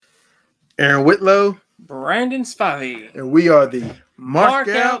Aaron Whitlow, Brandon Spivey. and we are the Mark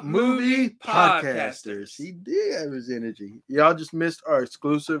Out Movie Podcasters. He did have his energy. Y'all just missed our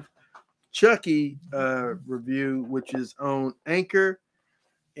exclusive Chucky review, which is on Anchor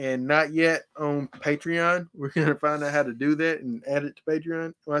and not yet on Patreon. We're going to find out how to do that and add it to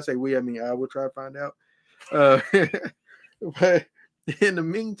Patreon. When I say we, I mean I will try to find out. But in the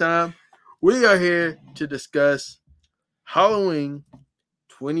meantime, we are here to discuss Halloween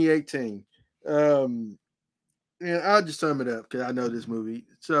 2018. And I'll just sum it up because I know this movie.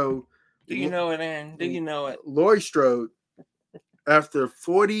 So, do you know it, Aaron? Do you know it? Laurie Strode, after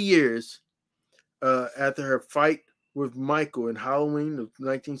 40 years, after her fight with Michael in Halloween of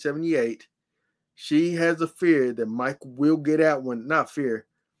 1978, she has a fear that Michael will get out when, not fear,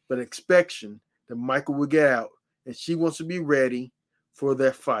 but expectation that Michael will get out. And she wants to be ready for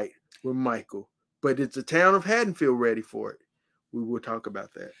that fight with Michael. But it's the town of Haddonfield ready for it. We will talk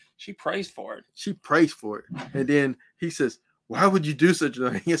about that. She prays for it. She prays for it. And then he says, why would you do such a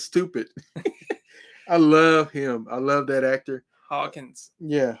thing? It's stupid. I love him. I love that actor. Hawkins.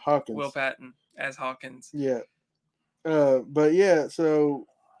 Yeah, Hawkins. Will Patton as Hawkins. Yeah. But yeah, so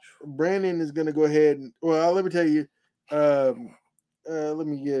Brandon is going to go ahead and, well, let me tell you, let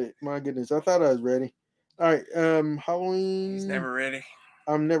me get it. My goodness. I thought I was ready. All right. Halloween. He's never ready.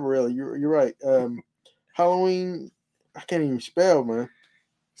 I'm never really. You're right. Halloween. I can't even spell, man.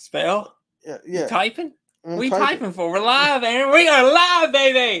 Spell? Yeah. You typing? We typing for? We're live, Aaron. We are live,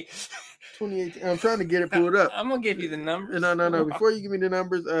 baby. 2018. I'm trying to get it pulled up. I'm gonna give you the numbers. No. Before you give me the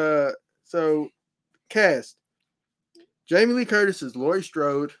numbers, so cast. Jamie Lee Curtis is Laurie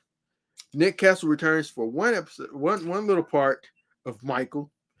Strode. Nick Castle returns for one episode, one little part of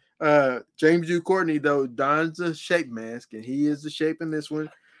Michael. James Hugh Courtney though dons a shape mask, and he is the shape in this one.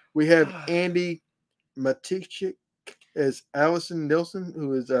 We have Andy Matichik as Allison Nilsson,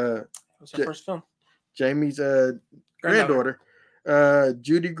 who is what's her first film? Jamie's granddaughter.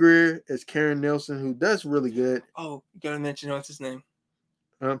 Judy Greer as Karen Nilsson, who does really good. Oh, you gotta mention what's his name?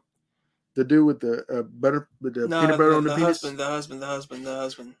 The dude with the butter with the peanut butter on the penis. The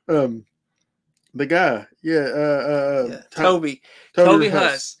husband. The guy, yeah. Toby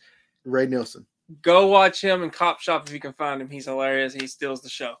Huss. Ray Nelson. Go watch him in Cop Shop if you can find him. He's hilarious. He steals the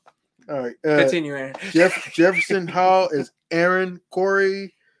show. All right. Continue, Aaron. Jefferson Hall is Aaron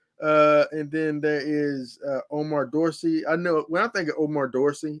Corey. And then there is Omar Dorsey. I know when I think of Omar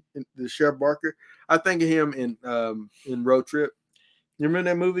Dorsey, the Sheriff Barker, I think of him in Road Trip. You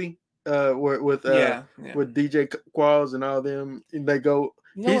remember that movie with DJ Qualls and all them? And they go.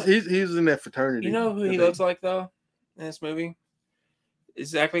 He's in that fraternity. You know who he looks like though in this movie?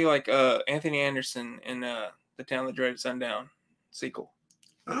 Exactly like Anthony Anderson in The Town That Dreaded Sundown sequel.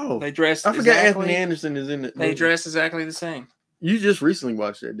 Oh, they dress. I forgot Anthony Anderson is in it. They dress exactly the same. You just recently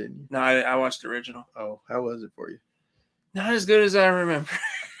watched that, didn't you? No, I watched the original. Oh, how was it for you? Not as good as I remember.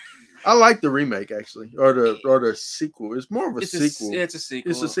 I like the remake actually, or the sequel. It's more of a sequel. It's a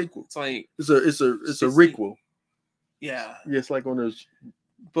sequel. It's a sequel. It's like it's a requel. Yeah. Yeah, it's like one of those.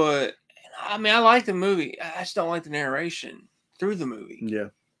 But I mean, I like the movie. I just don't like the narration through the movie. Yeah.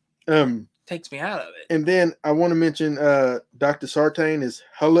 Takes me out of it. And then I want to mention Dr. Sartain is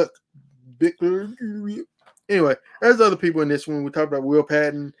Hulk Bickler. Anyway, there's other people in this one. We talked about Will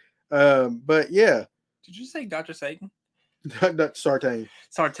Patton. But yeah. Did you say Dr. Satan? Dr. Sartain.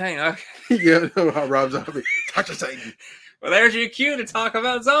 Sartain, okay. Yeah, Rob Zombie. Dr. Satan. Well, there's your cue to talk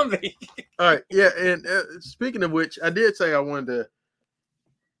about zombie. All right, yeah, and speaking of which, I did say I wanted to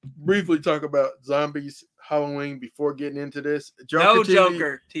briefly talk about zombies Halloween before getting into this.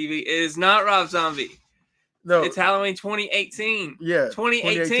 Joker TV is not Rob Zombie. No, it's Halloween 2018. Yeah,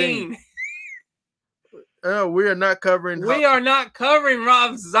 2018. Oh, we are not covering. We are not covering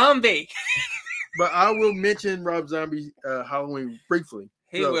Rob Zombie. But I will mention Rob Zombie Halloween briefly.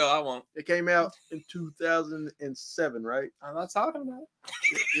 He will. I won't. It came out in 2007, right? I'm not talking about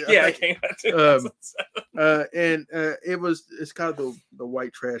it. Yeah, it came out in 2007. And it's called the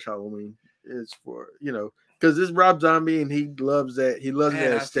white trash Halloween. It's for because it's Rob Zombie and he loves that. He loves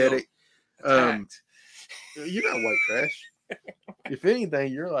that aesthetic. You're not white trash. If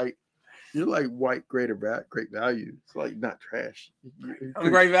anything, you're like white great value. It's like not trash.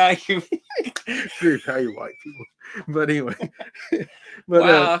 I'm great value. Great value white people. But anyway.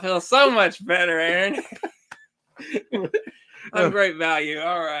 Wow, I feel so much better, Aaron. I'm great value.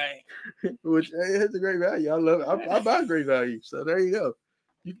 All right. Which it's a great value. I love it. I buy great value. So there you go.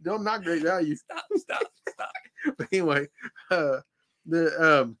 You don't knock great value. Stop. But anyway,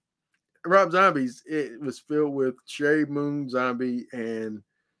 the Rob Zombies, it was filled with Sherry Moon Zombie and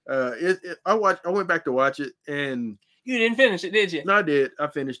I went back to watch it, and You didn't finish it, did you? No, I did. I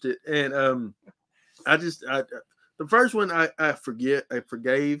finished it, and the first one I forgave. I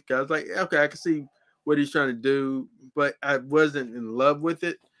was like, okay, I can see what he's trying to do, but I wasn't in love with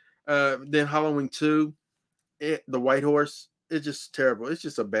it. Then Halloween 2, the White Horse, it's just terrible. It's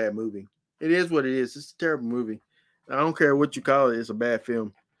just a bad movie. It is what it is. It's a terrible movie. I don't care what you call it. It's a bad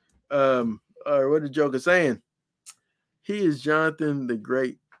film. Or what the Joker saying? He is Jonathan the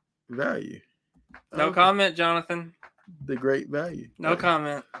Great Value. No comment, Jonathan. The Great Value. No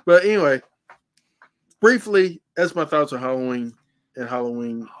comment. But anyway, briefly, that's my thoughts on Halloween and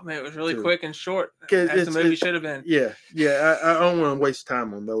Halloween. Oh, man, it was really quick and short. As the movie should have been. Yeah. I don't want to waste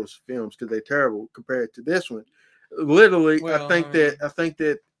time on those films because they're terrible compared to this one. Literally, I think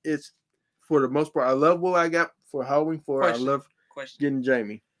that it's, for the most part, I love what I got for Halloween 4. I love getting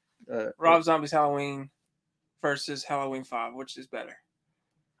Jamie. Rob Zombie's Halloween versus Halloween 5, which is better?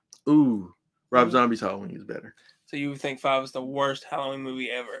 Ooh, Rob Zombie's Halloween is better. So you think 5 is the worst Halloween movie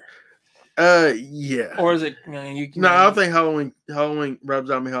ever? Yeah. Or is it? I don't think Halloween, Rob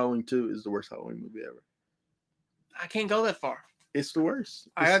Zombie Halloween 2 is the worst Halloween movie ever. I can't go that far. It's the worst.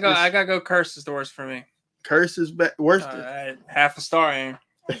 I gotta go. Curse is the worst for me. Curse is worse. Half a star, Aaron.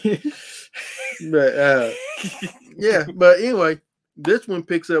 But yeah. But anyway, this one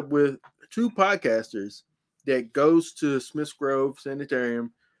picks up with 2 podcasters that goes to Smiths Grove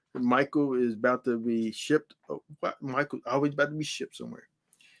Sanitarium. Michael is about to be shipped. Michael's always about to be shipped somewhere.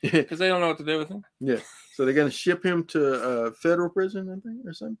 Because they don't know what to do with him. Yeah. So they're going to ship him to federal prison, I think,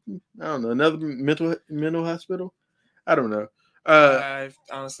 or something. I don't know. Another mental hospital. I don't know. I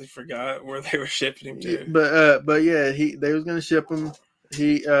honestly forgot where they were shipping him to. But yeah, they was going to ship him.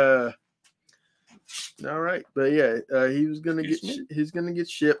 All right. But yeah, he's going to get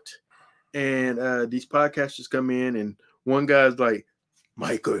shipped. And these podcasters come in, and one guy's like,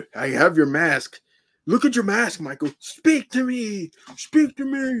 Michael, I have your mask. Look at your mask, Michael. Speak to me. Speak to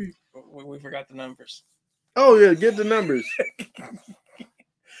me. We forgot the numbers. Oh, yeah. Get the numbers.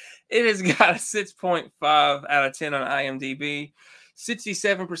 It has got a 6.5 out of 10 on IMDb.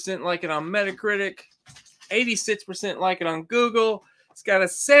 67% like it on Metacritic. 86% like it on Google. It's got a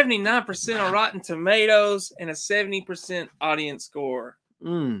 79% on Rotten Tomatoes and a 70% audience score.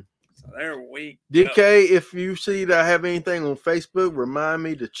 So they're weak. DK, if you see that I have anything on Facebook, remind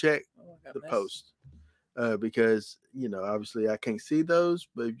me to check the post. Because, obviously I can't see those.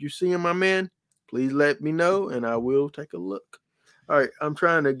 But if you see them, my man, please let me know and I will take a look. All right. I'm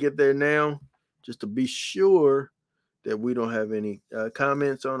trying to get there now just to be sure that we don't have any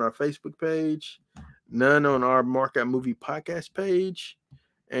comments on our Facebook page. None on our Markout Movie podcast page.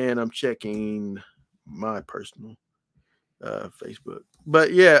 And I'm checking my personal Facebook.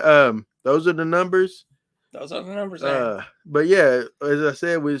 But yeah, those are the numbers. Those are the numbers. But yeah, as I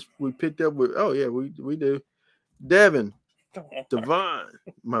said, we picked up with. Oh yeah, we do. Devin, Devon,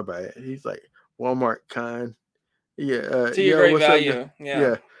 my bad. He's like Walmart kind. Yeah. To your great value.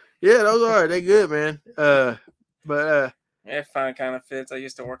 Yeah. Those are they good, man. But it finally kind of fits. I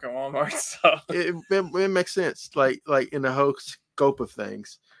used to work at Walmart, so it makes sense. Like in the whole scope of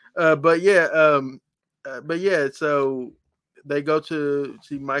things. But yeah. So they go to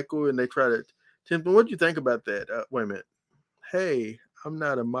see Michael and they try to tempt him. What do you think about that? Wait a minute. Hey, I'm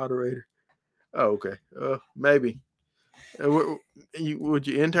not a moderator. Oh, okay. Maybe. Would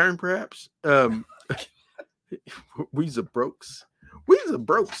you intern perhaps? We's a brokes.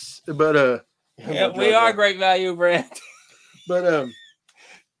 But yeah, we are great value brand. But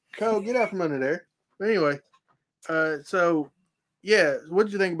Cole, get out from under there. But anyway, so yeah, what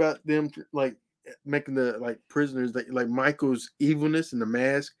did you think about them like making the prisoners that Michael's evilness in the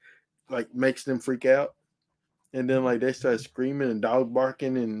mask makes them freak out, and then they start screaming and dog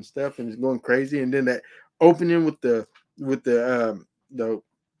barking and stuff and it's going crazy, and then that opening with the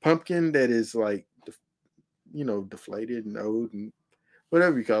pumpkin that is deflated and old and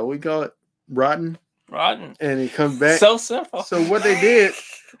whatever you call it. We call it rotten, and it comes back. So simple. So what they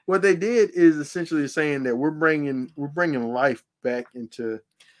did is essentially saying that we're bringing life back into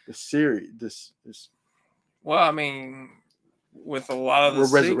the series. This. Well, I mean, with a lot of the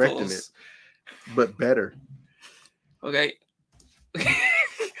we're resurrecting it, but better. Okay.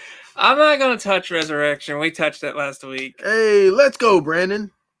 I'm not going to touch Resurrection. We touched that last week. Hey, let's go,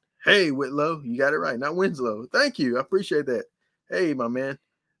 Brandon. Hey, Whitlow. You got it right. Not Winslow. Thank you. I appreciate that. Hey, my man.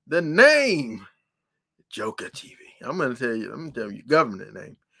 The name, Joker TV. I'm going to tell you government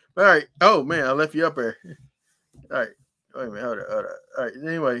name. All right. Oh, man. I left you up there. All right. Wait a minute. Hold on. All right.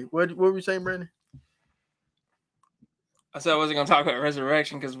 Anyway, what were we saying, Brandon? I said I wasn't going to talk about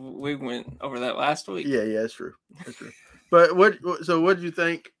Resurrection because we went over that last week. Yeah, that's true. That's true. But what did you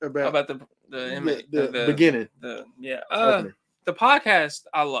think about the the beginning. The podcast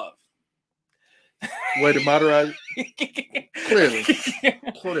I love. Way to moderate. Clearly.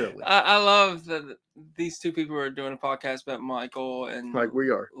 I love that these two people are doing a podcast about Michael and like we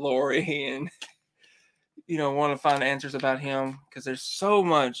are Lori, and want to find answers about him because there's so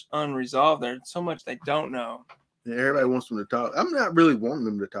much unresolved. There's so much they don't know. Yeah, everybody wants them to talk. I'm not really wanting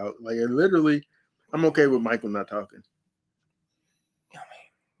them to talk. Like literally, I'm okay with Michael not talking.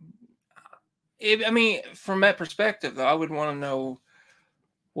 I mean, from that perspective, though, I would want to know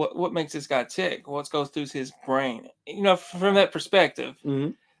what makes this guy tick. What goes through his brain? From that perspective,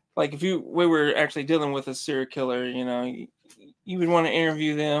 like if we were actually dealing with a serial killer, you would want to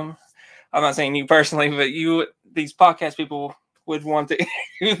interview them. I'm not saying you personally, but these podcast people would want to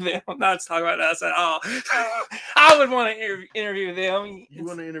interview them. I'm not talking about us at all. I would want to interview them. You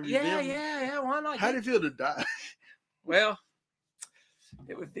want to interview them? Yeah. Why not? How do you feel to die? Well,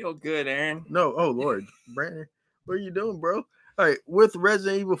 it would feel good, Aaron. No, oh Lord, Brandon, what are you doing, bro? All right, with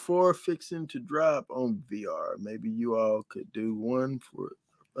Resident Evil 4 fixing to drop on VR, maybe you all could do one for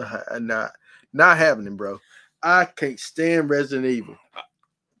not happening, bro. I can't stand Resident Evil.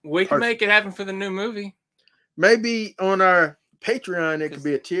 We can make it happen for the new movie. Maybe on our Patreon, it could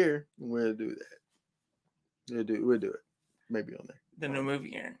be a tier. We'll do that. We'll do it. Maybe on there. The new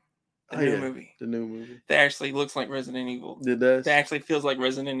movie, Aaron. The new movie. That actually looks like Resident Evil. It does. That actually feels like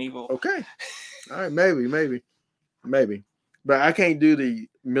Resident Evil. Okay. All right. Maybe. But I can't do the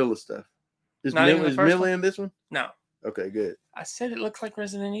Milla stuff. Is Milla in this one? No. Okay, good. I said it looks like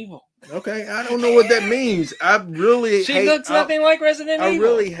Resident Evil. Okay, I don't know what that means. I really She looks nothing like Resident Evil. I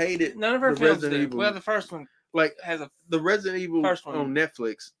really hate it. None of her films do. Well, the first one has the Resident Evil on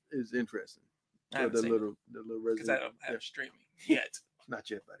Netflix is interesting. I haven't seen the little Resident. Because I don't have streaming yet.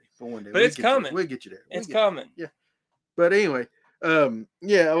 Not yet, buddy. For one day, but it's coming. We'll get you there. It's coming. Yeah. But anyway, I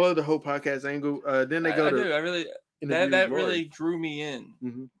love the whole podcast angle. Then they go to. I do. I really. That really drew me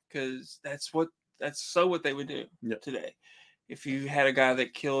in because that's what they would do today. If you had a guy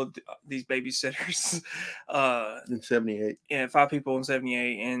that killed these babysitters in 78, 5 people in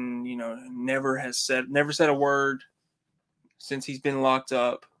 78, and never said a word since he's been locked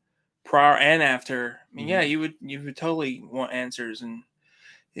up, prior and after. I mean, you would totally want answers, and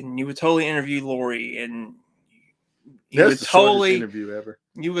you would totally interview Lori, and that's the shortest interview ever.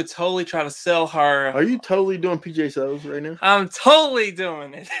 You would totally try to sell her. Are you totally doing PJ Souls right now? I'm totally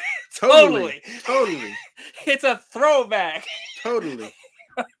doing it. Totally. It's a throwback. Totally.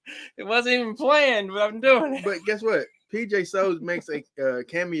 It wasn't even planned, but I'm doing it. But guess what? PJ Souls makes a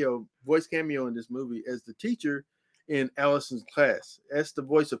voice cameo in this movie as the teacher in Allison's class. That's the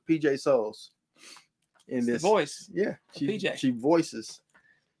voice of PJ Souls. In this voice. Yeah. PJ. She voices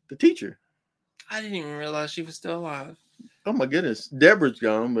the teacher. I didn't even realize she was still alive. Oh my goodness. Deborah's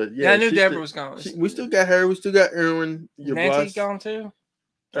gone, but I knew Deborah was gone. We still got her. We still got Erwin. Nancy's gone too?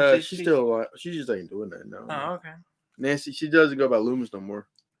 She's still alive. She just ain't doing that now. Oh, okay. Nancy, she doesn't go by Loomis no more.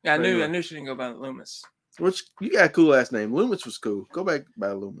 Yeah, I knew she didn't go by Loomis. Which you got a cool last name. Loomis was cool. Go back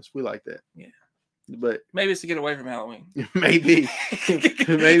by Loomis. We like that. Yeah. But maybe it's to get away from Halloween. Maybe.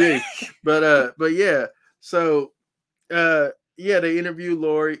 Maybe. But yeah. So they interview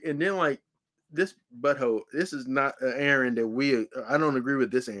Lori, and then this butthole. This is not an Aaron that I don't agree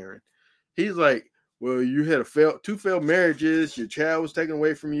with this Aaron. He's like, well, you had two failed marriages. Your child was taken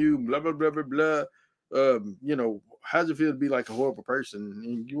away from you. Blah blah blah blah blah. How's it feel to be like a horrible person?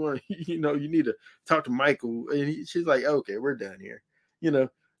 And you want, you need to talk to Michael. And she's like, okay, we're done here. It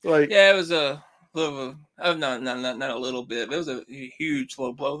was a little, not a little bit. But it was a huge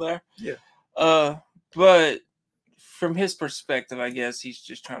low blow there. Yeah. But from his perspective, I guess he's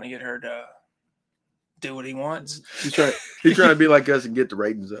just trying to get her to do what he wants. He's trying to be like us and get the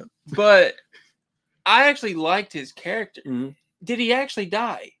ratings up. But I actually liked his character. Mm-hmm. Did he actually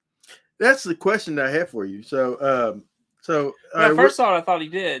die? That's the question that I have for you. So, when I first saw it, I thought he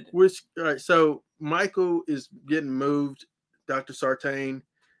did. All right. So Michael is getting moved. Dr. Sartain.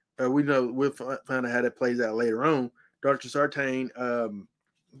 We'll find out how that plays out later on. Dr. Sartain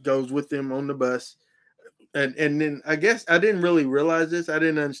goes with them on the bus, and then I guess I didn't really realize this. I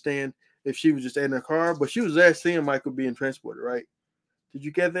didn't understand if she was just in her car, but she was there seeing Michael being transported, right? Did you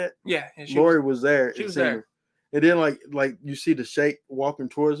get that? Yeah. Lori was there. She was there. Her. And then like you see the shape walking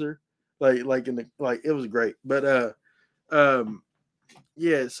towards her, it was great. But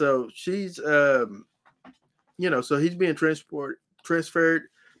so she's so he's being transferred,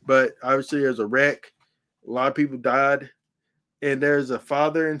 but obviously there's a wreck. A lot of people died, and there's a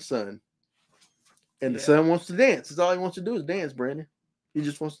father and son. And the son wants to dance. That's all he wants to do is dance, Brandon. He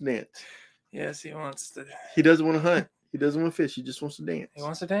just wants to dance. Yes, he wants to. He doesn't want to hunt. He doesn't want to fish. He just wants to dance. He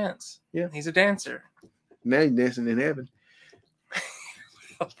wants to dance. Yeah. He's a dancer. Now he's dancing in heaven.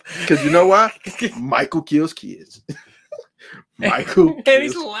 Because you know why? Michael kills kids. Michael kills, and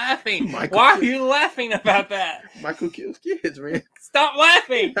he's laughing. Why are you laughing about that? Michael kills kids, man. Stop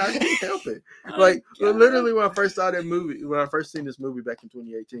laughing. I can't help it. Like, literally, when I first saw that movie, when I first seen this movie back in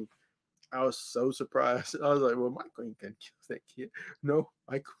 2018, I was so surprised. I was like, well, Michael ain't gonna kill that kid. No,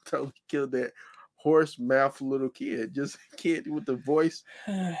 Michael totally killed that horse mouth little kid. Just a kid with the voice.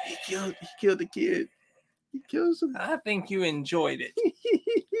 He killed the kid. He kills him. I think you enjoyed it.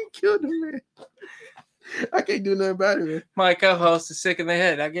 He killed him, man. I can't do nothing about it, man. My co-host is sick in the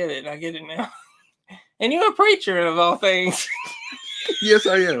head. I get it now. And you're a preacher of all things. Yes,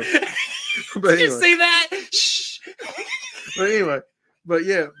 I am. But Did you see that? Shh. But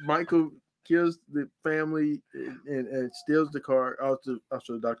yeah, Michael kills the family and steals the car. Also,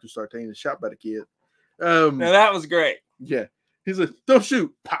 Dr. Sartain is shot by the kid. Now that was great. Yeah. He's like, don't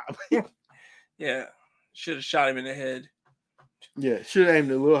shoot. Pop. Yeah. Should have shot him in the head. Yeah, should have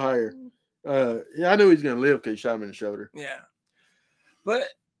aimed a little higher. Yeah, I knew he was gonna live because he shot him in the shoulder. Yeah. But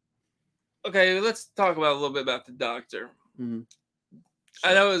okay, let's talk about a little bit about the doctor. Mm-hmm.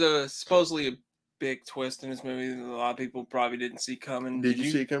 I know it was supposedly a big twist in this movie that a lot of people probably didn't see coming. Did you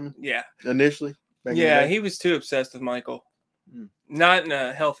see it coming? Yeah. Initially? Yeah, he was too obsessed with Michael. Not in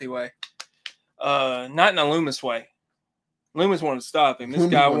a healthy way. Not in a Loomis way. Loomis wanted to stop him. This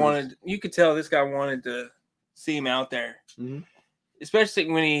guy wanted, you could tell this guy wanted to see him out there. Mm-hmm. Especially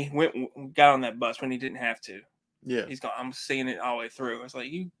when he got on that bus when he didn't have to. Yeah. He's going, I'm seeing it all the way through. It's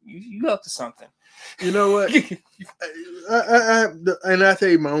like, you up to something. You know what? I tell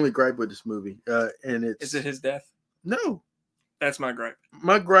you my only gripe with this movie. And it's. Is it his death? No. That's my gripe.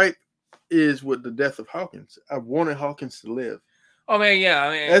 My gripe is with the death of Hawkins. I wanted Hawkins to live. Oh man, yeah.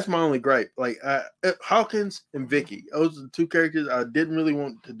 I mean, that's my only gripe. Like Hawkins and Vicky, those are the two characters I didn't really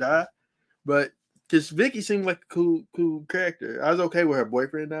want to die, but because Vicky seemed like a cool character, I was okay with her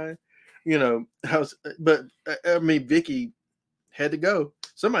boyfriend dying. You know, but I mean, Vicky had to go.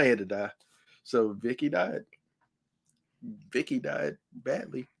 Somebody had to die, so Vicky died. Vicky died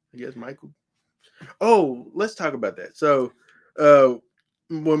badly. I guess Michael. Oh, let's talk about that. So,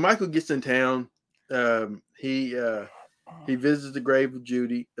 when Michael gets in town, he visits the grave of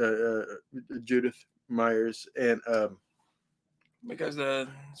Judith Myers, and because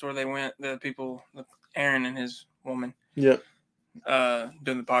that's where they went. The people, Aaron and his woman. Yep.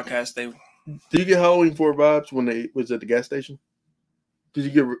 Doing the podcast. Did you get Halloween 4 vibes when they was at the gas station? Did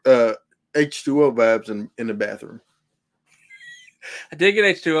you get H2O vibes in the bathroom? I did get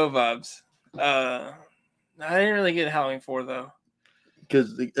H2O vibes. I didn't really get Halloween 4 though.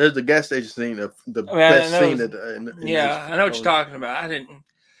 Because there's the gas station scene of the best scene. I know what you're talking about. I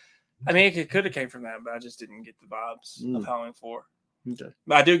mean, it could have came from that, but I just didn't get the vibes of Halloween 4. Okay.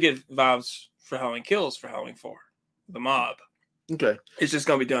 But I do get vibes for Halloween Kills for Halloween 4. The mob. Okay. It's just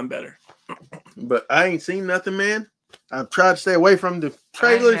going to be done better. But I ain't seen nothing, man. I've tried to stay away from the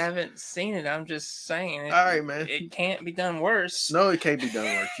trailers. I haven't seen it. I'm just saying. All right, man. It can't be done worse. No, it can't be done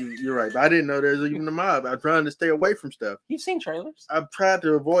worse. You're right. But I didn't know there's even a mob. I'm trying to stay away from stuff. You've seen trailers? I've tried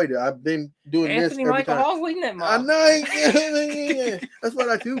to avoid it. I've been doing Anthony this. Michael Hall's leading that mob. I know. That's what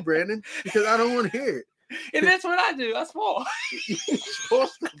I do, Brandon, because I don't want to hear it. And that's what I do. I spoil.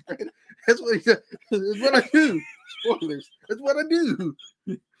 That's what he said. That's what I do. Spoilers. That's what I do.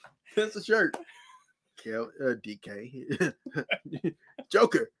 That's a shirt. DK.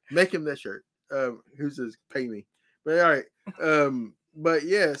 Joker. Make him that shirt. Who says pay me? But all right. But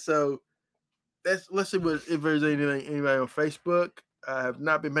yeah, so let's see if there's anybody on Facebook. I have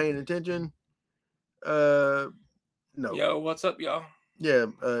not been paying attention. No. Yo, what's up, y'all? Yeah,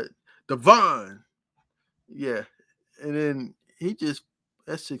 Devon. Yeah. And then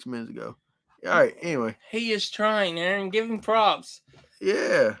that's 6 minutes ago. All right, anyway. He is trying, Aaron. Give him props.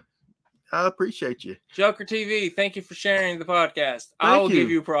 Yeah. I appreciate you. Joker TV, thank you for sharing the podcast. I will give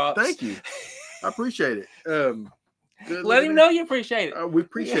you props. Thank you. I appreciate it. Let him know you appreciate it. We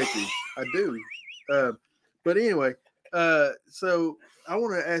appreciate you. I do. But anyway, so I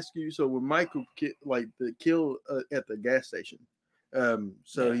want to ask you. So when Michael the kill at the gas station,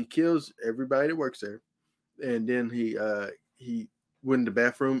 he kills everybody that works there, and then he went in the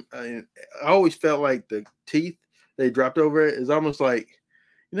bathroom. I always felt like the teeth they dropped over it is almost like.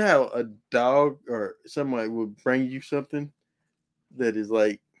 You know how a dog or somebody would bring you something that is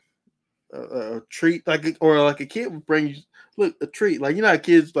like a treat, or a kid would bring you a treat. Like, you know how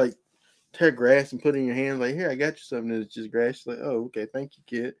kids like tear grass and put it in your hand, like, here, I got you something that's just grass. It's like, oh, okay, thank you,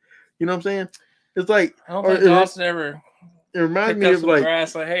 kid. You know what I'm saying? It's like I don't think Dawson ever. It reminds me of like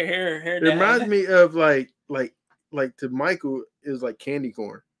grass. Like, hey, here. It reminds me of like like to Michael is like candy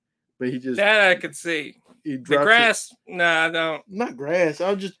corn, but he just That I could see. he The drops grass, nah, I don't. it. Not grass.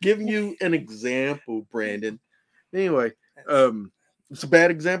 I'm just giving you an example, Brandon. Anyway, it's a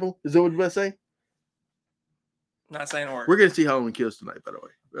bad example. Is that what you're about to say? Not saying a word. We're gonna see Halloween Kills tonight, by the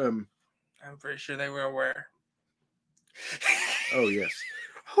way. I'm pretty sure they were aware. Oh yes.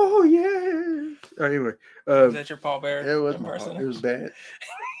 Oh yeah. Anyway, Is that your Paul Bear it was impersonation? it was bad.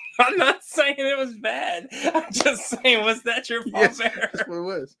 I'm not saying it was bad. I'm just saying, was that your Paul Yes, Bear? that's what it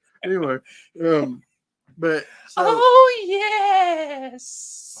was. Anyway, but so, Oh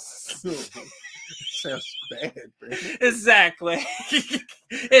yes. sounds bad, Brandon. Exactly.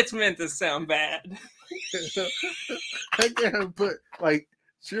 It's meant to sound bad. I can't put like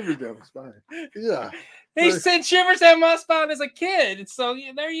shivers down my spine. Yeah. He But- sent shivers down my spine as a kid. So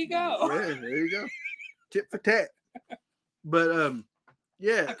yeah, there you go. Yeah, there you go. Tit for tat. But I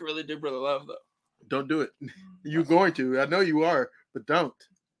yeah, could really do Brother Love though. don't do it. You're going to. I know you are, but don't.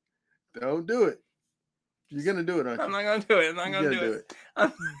 Don't do it. You're gonna do it, aren't you? I'm not gonna do it. I'm not You're gonna gonna do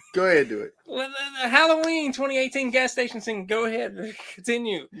it. Go ahead, do it. Well, the Halloween 2018 gas station scene. Go ahead,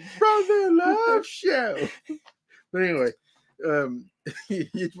 continue. Brother Love Show. But anyway,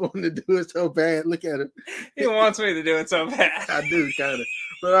 he wanted to do it so bad. Look at him. He wants me to do it so bad. I do kind of.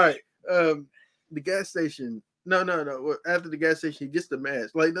 But all right, the gas station. No. After the gas station, he gets the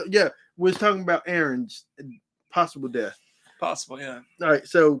mask. Like, yeah, we was talking about Aaron's possible death. Possible, yeah. All right,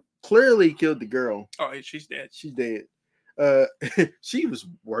 so clearly he killed the girl. Oh, she's dead. She's dead. She was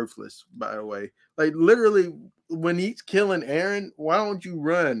worthless, by the way. Like literally, when he's killing Aaron, why don't you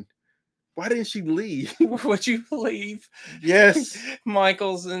run? Why didn't she leave? Would you believe? Yes.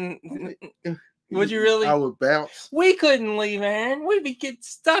 Michael's and would you really? I would bounce. We couldn't leave, Aaron. We'd be get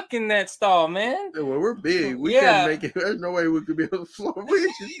stuck in that stall, man. Well, we're big. We Yeah. couldn't make it. There's no way we could be on the floor. We'd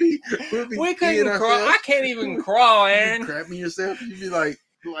just be. We'd be We peeing couldn't crawl. ourselves. I can't even crawl, You'd Aaron. be crapping yourself. You'd be like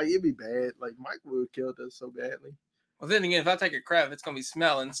it'd be bad. Like Michael would have killed us so badly. Well, then again, if I take a crap, it's gonna be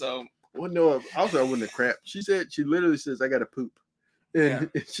smelling. So Well, no. Also, I wouldn't have crap. She literally says, "I got to poop," and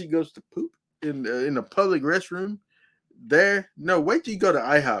she goes to poop in a public restroom. There, no. Wait till you go to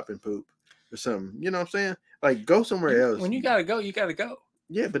IHOP and poop or something. You know what I'm saying? Like, go somewhere else. when you gotta go, you gotta go.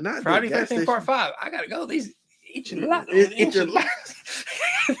 Yeah, but not Friday the gas 13th Part station. 5. I gotta go. These each a lot. It's a lot.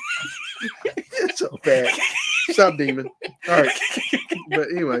 It's so bad. Stop, demon. All right, but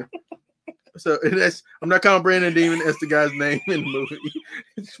anyway. So that's I'm not calling Brandon Demon. That's the guy's name in the movie.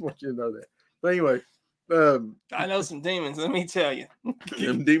 I just want you to know that. But anyway, I know some demons. Let me tell you.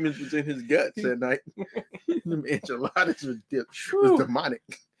 them demons was in his guts that night. Them enchiladas was demonic.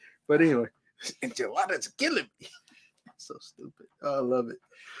 But anyway, enchiladas are killing me. So stupid. Oh, I love it.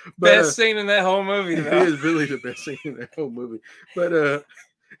 But, Best scene in that whole movie, it though. is really the best scene in that whole movie. But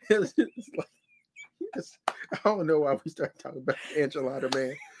it's like, I don't know why we started talking about enchilada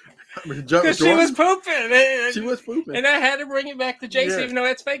man. I mean, Because she was pooping. She was pooping. And I had to bring it back to Jason, Yeah. even though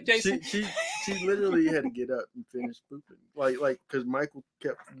that's fake Jason. She literally had to get up and finish pooping. Like because Michael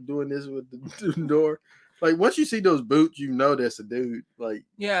kept doing this with the door. Like once you see those boots, you know that's a dude. Like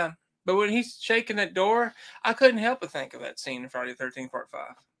Yeah. But when he's shaking that door, I couldn't help but think of that scene in Friday the 13th Part 5.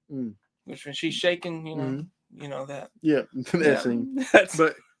 Mm. Which when she's shaking, you know, Mhm. you know that. yeah, that Yeah. scene. That's,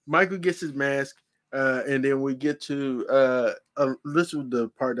 But Michael gets his mask, and then we get to this was the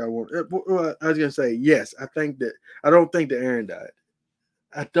part that I want. I was gonna say yes. I don't think that Aaron died.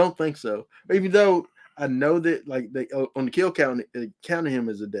 I don't think so. Even though I know that like they on the kill count it counted him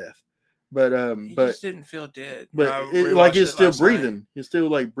as a death, but he but just didn't feel dead. but I like rewatched he's it still last night. breathing. He's still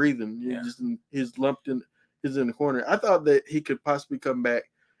like breathing. Yeah. He's lumped in. He's in the corner. I thought that he could possibly come back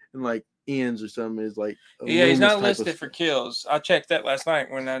and like ends or something. Is like a Yeah, he's not Loomis type of listed for kills. I checked that last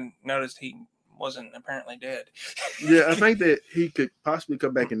night when I noticed he wasn't apparently dead. Yeah, I think that he could possibly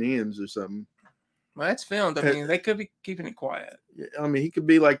come back in ends or something. Well, that's filmed. I mean, they could be keeping it quiet. Yeah, I mean, he could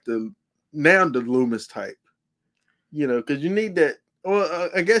be like the Loomis type, you know, because you need that. Well,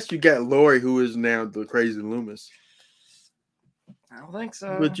 I guess you got Lori, who is now the crazy Loomis, I don't think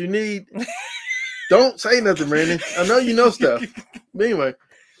so. but you need. Don't say nothing, Brandon. I know you know stuff.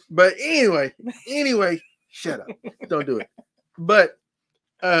 But anyway, shut up. Don't do it. But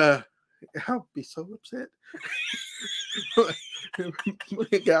I'll be so upset.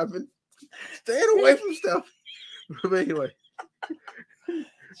 I've been staying away from stuff. But anyway.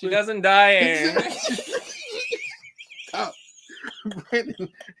 She doesn't die, Aaron. Stop. Brandon,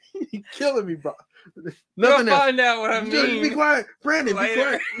 you're killing me, bro. You'll Nothing else. find out what I Just be mean. quiet. Brandon,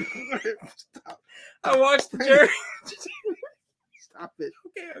 Later. be quiet. Stop. I watched the jury. Stop it.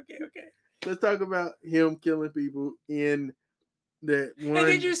 Okay. Let's talk about him killing people in that one. And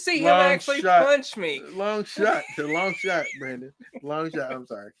did you see him long actually shot- punch me? Long shot. The long shot, Brandon. Long shot. I'm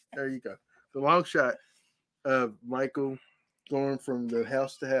sorry. There you go. The long shot of Michael going from the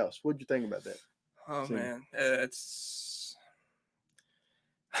house to house. What'd you think about that? Oh See. man, it's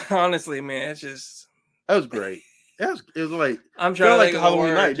honestly, man, it's just. That was great. It was like I'm felt trying to like think a of the Halloween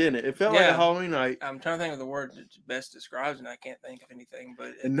word. night, didn't it? It felt like Yeah. a Halloween night. I'm trying to think of the word that best describes it, and I can't think of anything.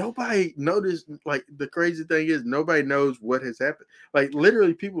 But And nobody noticed. Like the crazy thing is, nobody knows what has happened. Like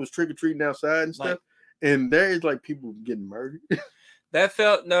literally, people was trick or treating outside and stuff, Like- and there is like people getting murdered. that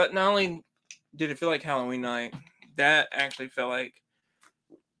felt not only did it feel like Halloween night, that actually felt like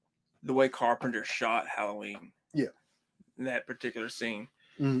the way Carpenter shot Halloween. Yeah. That particular scene,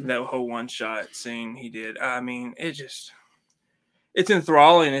 Mhm. that whole one shot scene he did. I mean, it's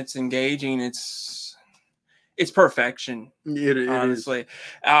enthralling, it's engaging, it's perfection, It is. honestly.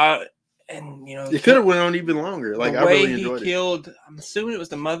 And you know, It could have went on even longer. Like the I way really he enjoyed it. killed. I'm assuming it was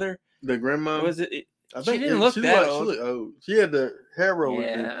the mother. The grandma. Was it? I She didn't look that old. She looked old. She had the hair roll.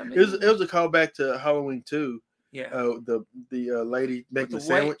 Yeah, I it was mean- a callback to Halloween 2. Yeah. The lady But making the the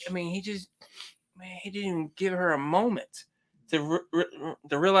way, sandwich. I mean, he didn't even give her a moment to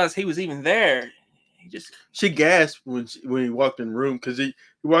realize he was even there. He just She gasped when he walked in the room because he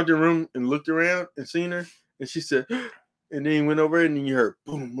walked in the room and looked around and seen her, and she said, and then he went over and then you heard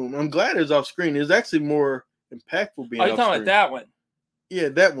boom boom. I'm glad it was off screen. It was actually more impactful being. Oh, you're off talking screen. about that one? Yeah,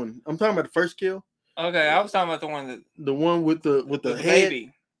 that one. I'm talking about the first kill. Okay, I was talking about the one that The one with the head.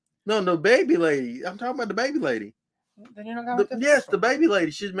 baby. No, the baby lady. I'm talking about the baby lady. Then you're not talking about Yes, the baby lady.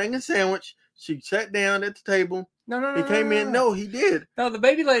 She's making a sandwich. She sat down at the table. No. He came in. No, he did. No, the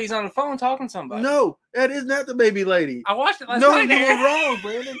baby lady's on the phone talking to somebody. No, that is not the baby lady. I watched it last No, night. you were wrong,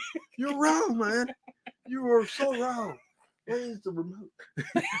 Brandon. You're wrong, man. You were so wrong. Where's the remote?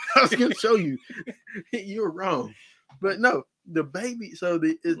 I was gonna show you. You were wrong, but no, the baby. So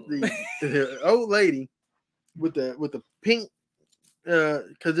the old lady with the pink,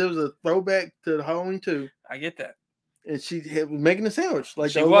 because it was a throwback to the Halloween 2. I get that. And she was making a sandwich.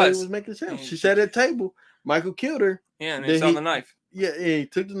 Like She the old lady was. was making a sandwich. And She sat at the table. Michael killed her. Yeah, and Then he saw he- the knife. Yeah, and he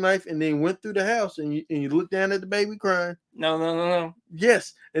took the knife and then went through the house and you looked down at the baby crying. No.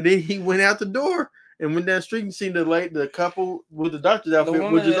 Yes, and then he went out the door and went down the street and seen the couple with the doctor's outfit,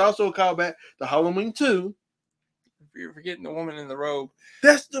 woman which is that- also a callback to Halloween 2. You're forgetting the woman in the robe.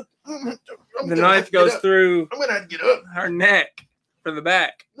 That's the Knife goes through I'm gonna have to get up. her neck from the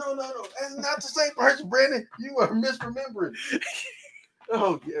back. No, that's not the same person, Brandon. You are misremembering.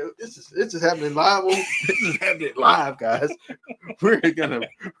 Oh yeah, this is happening live. This is happening live, guys. We're gonna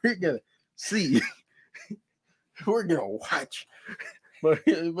see. We're gonna watch. But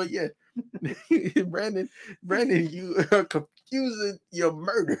yeah, Brandon, you are confusing your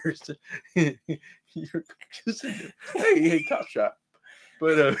murders. You're confusing them. Hey, cop shop.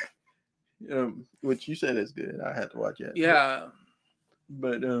 But which you said is good. I had to watch it. Yeah.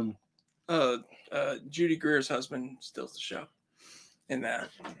 But Judy Greer's husband steals the show in that.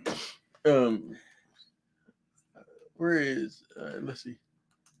 Where is let's see,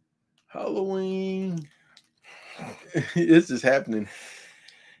 Halloween. This is happening.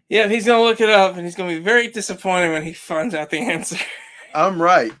 Yeah, he's gonna look it up, and he's gonna be very disappointed when he finds out the answer. I'm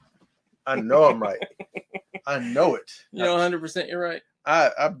right. I know I'm right. I know it. You know, 100% you're right.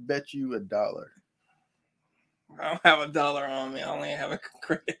 I bet you $1. I don't have $1 on me. I only have a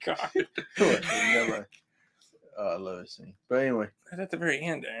credit card. Never mind. Oh, I love this scene. But anyway, That's at the very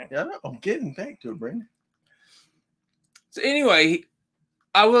end there. yeah, I know. I'm getting back to it, Brandon. So anyway,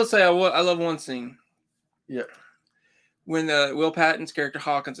 I will say I love one scene. Yeah. When Will Patton's character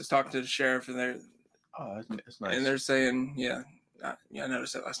Hawkins is talking to the sheriff, and That's nice. they're saying, I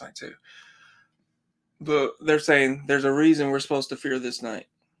noticed that last night too. But they're saying there's a reason we're supposed to fear this night.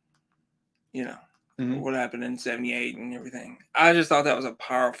 You know, what happened in 78 and everything. I just thought that was a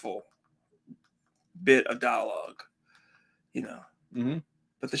powerful bit of dialogue, you know. Mm-hmm.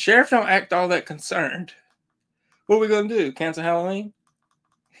 But the sheriff don't act all that concerned. What are we going to do? Cancel Halloween?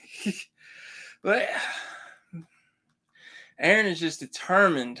 But Aaron is just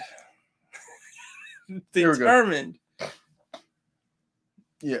determined. Here we go. Determined.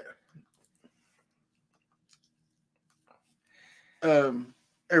 Yeah.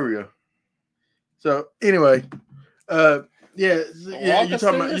 There we go. So anyway, you're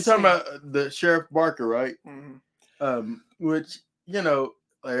talking about the Sheriff Barker, right? Mm-hmm. Which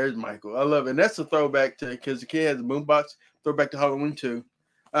there's Michael. I love it. And that's a throwback to because the kid has a boombox. Throwback to Halloween 2,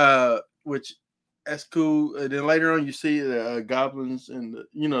 which that's cool. And then later on, you see the goblins and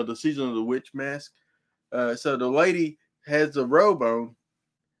the season of the witch mask. So the lady has a robe on,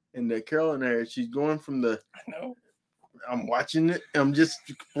 and the Carolyn hair. She's going from the. I know. I'm watching it. I'm just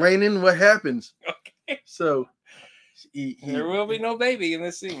explaining what happens. Okay. So There will be no baby in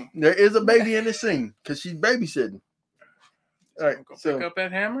this scene. There is a baby in this scene because she's babysitting. All right, Go so pick up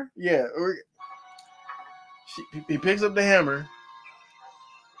that hammer. yeah, he picks up the hammer.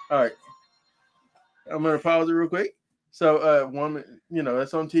 All right, I'm gonna pause it real quick. So, woman,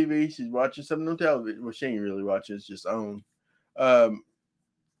 that's on TV. She's watching something on television. Well, she ain't really watching; it's just on.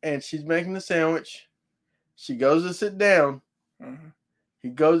 And she's making the sandwich. She goes to sit down. Mm-hmm. He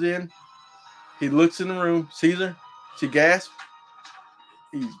goes in. He looks in the room, sees her. She gasps.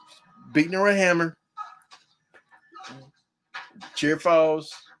 He's beating her with a hammer. Chair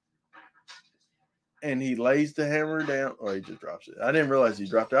falls. And he lays the hammer down. Or he just drops it. I didn't realize he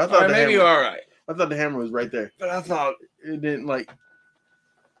dropped it. I thought maybe you're all right. I thought the hammer was right there. But I thought it didn't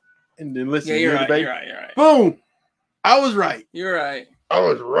And then listen. Yeah, you're right. Baby. You're right. You're right. Boom! I was right. You're right. I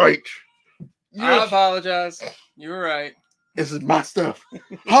was right. I apologize. You were right. This is my stuff.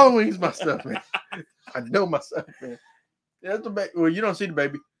 Halloween's my stuff, man. I know my stuff, man. That's the baby. Well, you don't see the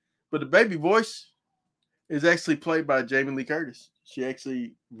baby, but the baby voice is actually played by Jamie Lee Curtis. She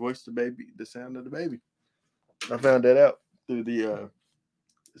actually voiced the baby, the sound of the baby. I found that out through the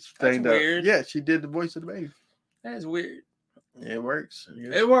thing. That's weird. Yeah, she did the voice of the baby. That is weird. Yeah, it works.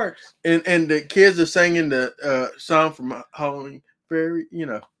 Yeah. It works. And the kids are singing the song from Halloween Fairy,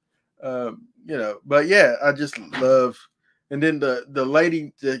 But yeah, I just love. And then the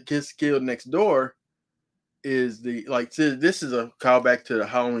lady that gets killed next door is this is a callback to the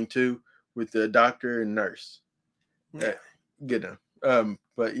Halloween 2 with the doctor and nurse. Yeah.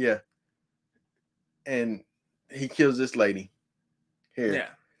 But yeah. And he kills this lady here. Yeah.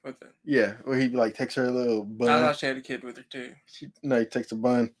 With it. Yeah. Where he takes her little bun. I thought she had a kid with her too. He takes a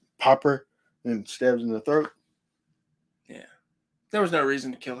bun, pop her, and stabs in the throat. Yeah. There was no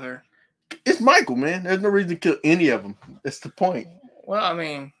reason to kill her. It's Michael, man. There's no reason to kill any of them. That's the point. Well, I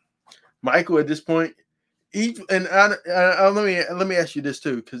mean, Michael at this point, let me ask you this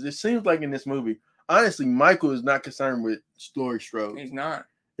too, because it seems like in this movie, honestly, Michael is not concerned with Laurie Strode. He's not.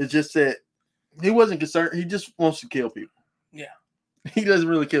 It's just that he wasn't concerned. He just wants to kill people. Yeah. He doesn't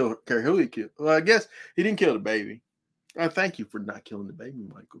really care who he killed. Well, I guess he didn't kill the baby. I thank you for not killing the baby,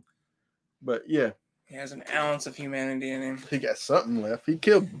 Michael. But yeah. He has an ounce of humanity in him. He got something left. He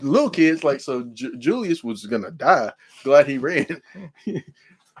killed little kids, Julius was gonna die. Glad he ran.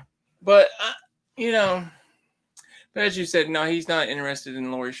 But but as you said, no, he's not interested in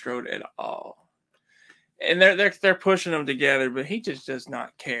Laurie Strode at all. And they're pushing them together, but he just does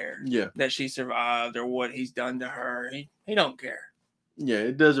not care. Yeah, that she survived or what he's done to her. He don't care. Yeah,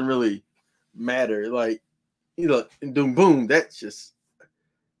 it doesn't really matter. And boom, that's just.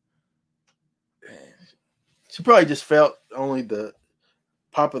 She probably just felt only the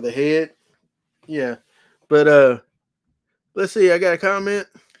pop of the head. Yeah. But let's see, I got a comment.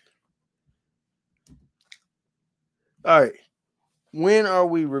 All right. When are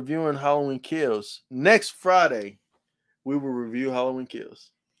we reviewing Halloween Kills? Next Friday, we will review Halloween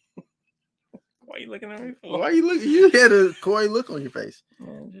Kills. Why are you looking at me for? Why are you looking? You had a coy look on your face.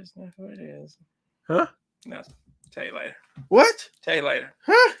 Yeah, just know who it is. Huh? No. Tell you later. What? Tell you later.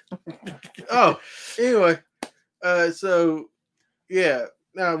 Huh? Oh, anyway. So yeah,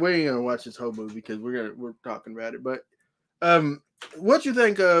 now we ain't gonna watch this whole movie because we're talking about it. But what you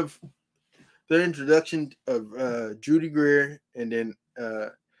think of the introduction of Judy Greer and then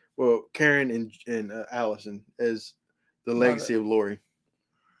Karen and Allison as the legacy of Laurie,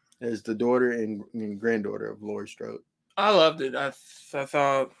 as the daughter and granddaughter of Laurie Strode? I loved it. I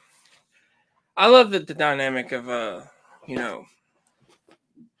thought I loved the dynamic of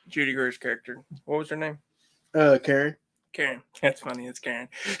Judy Greer's character. What was her name? Karen. Karen. That's funny. It's Karen.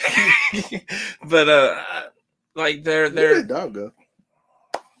 But they're Where did the dog go?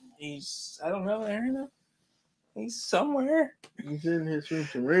 I don't know, Aaron. He's somewhere. He's in his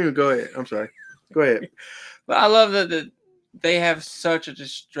room. Go ahead. I'm sorry. Go ahead. But I love that they have such a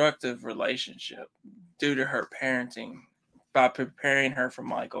destructive relationship due to her parenting by preparing her for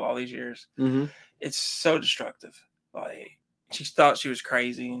Michael all these years. Mm-hmm. It's so destructive. She thought she was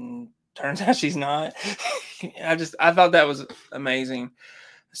crazy and turns out she's not. I thought that was amazing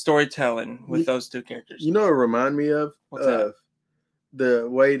storytelling with those two characters. You know what it reminded me of? What's that? The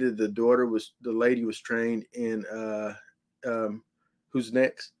way that the lady was trained in Who's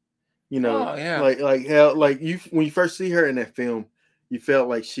Next? Oh, yeah. Like how when you first see her in that film, you felt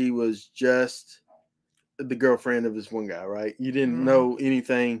like she was just the girlfriend of this one guy, right? You didn't know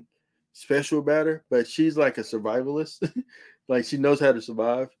anything special about her, but she's like a survivalist. Like she knows how to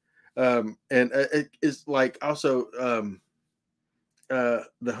survive. And it's like also The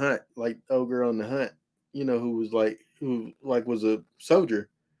Hunt, like old girl in The Hunt. who was a soldier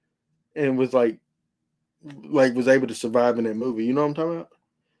and was was able to survive in that movie. You know what I'm talking about?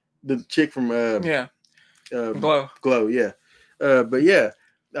 The chick from Yeah. Glow. Glow, yeah. But yeah,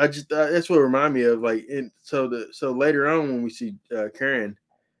 I just that's what reminded me of and so later on when we see Karen,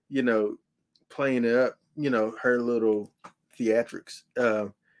 playing it up, her little theatrics,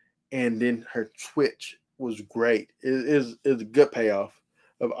 and then her twitch was great. It is a good payoff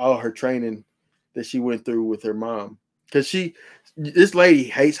of all her training that she went through with her mom, because this lady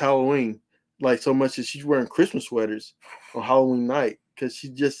hates Halloween like so much that she's wearing Christmas sweaters on Halloween night because she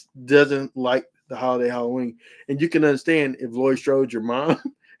just doesn't like the holiday Halloween. And you can understand if Laurie Strode, your mom,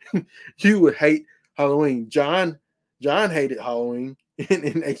 you would hate Halloween. John hated Halloween in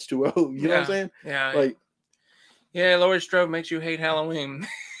H2O. You know what I'm saying? Yeah. Yeah, Laurie Strode makes you hate Halloween.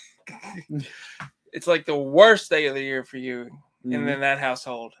 It's like the worst day of the year for you in that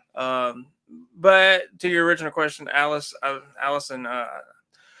household. But to your original question, Allison,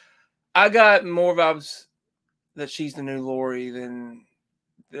 I got more vibes that she's the new Laurie than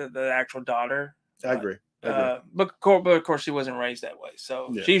the actual daughter. I agree. But of course, she wasn't raised that way,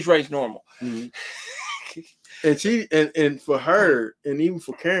 so she's raised normal. Mm-hmm. and for her, and even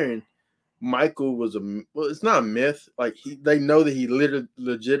for Karen, Michael was it's not a myth. Like they know that he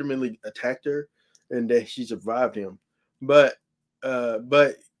legitimately attacked her, and that she survived him, but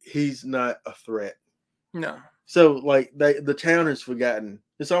he's not a threat. No. So the town has forgotten.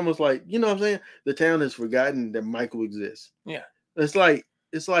 It's almost like, you know what I'm saying? The town has forgotten that Michael exists. Yeah. It's like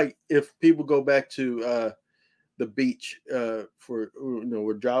if people go back to the beach for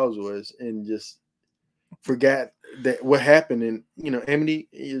where Giles was and just forgot that what happened in Amity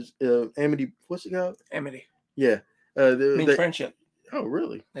is Amity. What's it called? Amity. Yeah. Means friendship. Oh,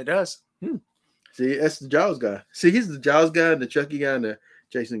 really? It does. See, that's the Giles guy. See, he's the Giles guy, the Chucky guy, and the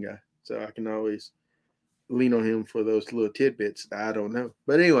Jason guy. So I can always lean on him for those little tidbits that I don't know.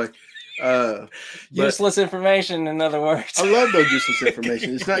 But anyway, useless information, in other words. I love those useless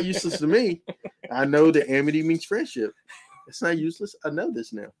information. It's not useless to me. I know that amity means friendship. It's not useless. I know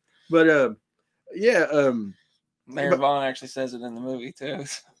this now. But Mayor Vaughn actually says it in the movie too.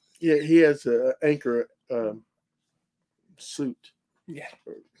 Yeah, he has an anchor suit. Yeah.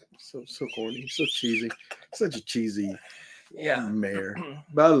 So corny, so cheesy, such a cheesy mayor.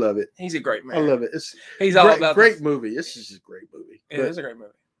 But I love it. He's a great mayor. I love it. He's all about great movie. This is just a great movie. It is a great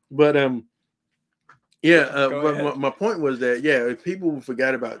movie. But my point was that if people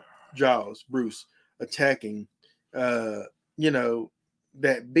forgot about Bruce attacking that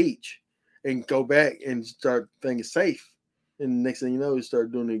beach and go back and start thinking safe, and the next thing you know,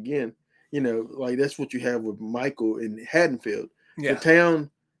 start doing it again. That's what you have with Michael in Haddonfield. Yeah. The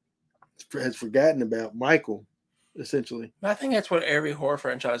town has forgotten about Michael, essentially. I think that's what every horror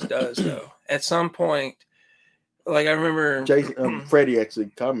franchise does, though. At some point, like I remember Freddy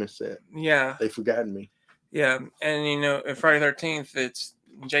actually comments that. Yeah. They've forgotten me. Yeah. And, in Friday the 13th, it's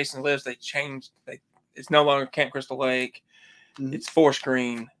Jason Lives. They changed. It's no longer Camp Crystal Lake. Mm-hmm. It's Forest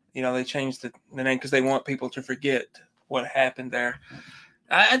Green. They changed the name because they want people to forget what happened there.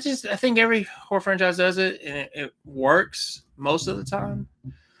 I think every horror franchise does it, and it works most of the time.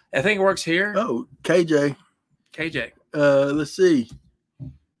 I think it works here. Oh, KJ. Let's see.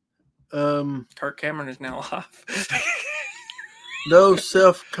 Kirk Cameron is now alive. No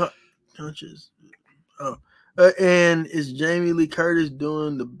self-conscious. Oh, and is Jamie Lee Curtis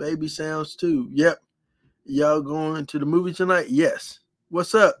doing the baby sounds too? Yep. Y'all going to the movie tonight? Yes.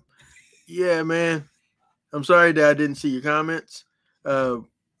 What's up? Yeah, man. I'm sorry that I didn't see your comments.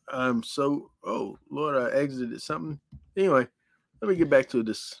 I'm so. Oh Lord, I exited something. Anyway, let me get back to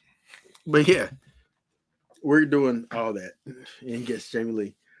this. But yeah, we're doing all that, and guess Jamie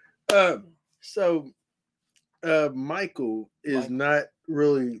Lee. So Michael is not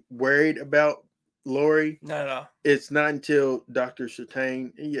really worried about Laurie. Not at all. It's not until Dr.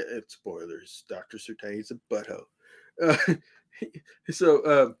 Sartain. Yeah, it's spoilers. Dr. Sartain's a butthole.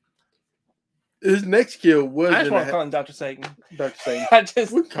 So his next kill was. I just want to call him Dr. Satan. Dr. Satan.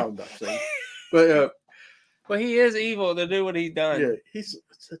 We can call him Dr. Satan. But he is evil to do what he's done. Yeah, he's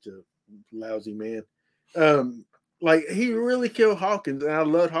such a lousy man. He really killed Hawkins, and I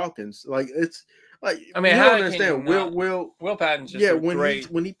love Hawkins. It's like, I mean, you don't understand. Will Patton's just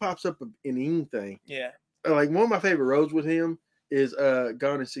when he pops up in anything. Yeah. Like one of my favorite roles with him is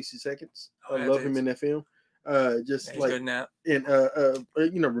Gone in 60 Seconds. I love him in that film. Just like good now. And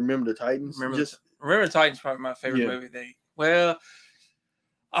Remember the Titans. Remember the Titans is probably my favorite movie.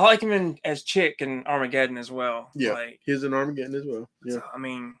 I like him as Chick in Armageddon as well. Yeah, he's in Armageddon as well. Yeah, so, I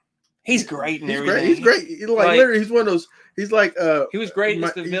mean, He's great in He's everything. great. He's great. Like literally, he's one of those. He's like he was great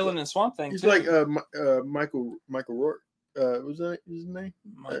as the villain in Swamp Thing. He's too. like Michael Rourke. Was that his name?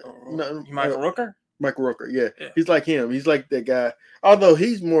 Michael Michael Rooker. Michael Rooker. Yeah, he's like him. He's like that guy. Although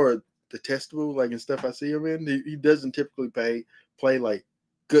he's more detestable, like in stuff I see him in. He doesn't typically play like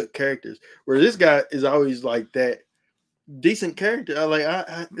good characters. Where this guy is always like that decent character.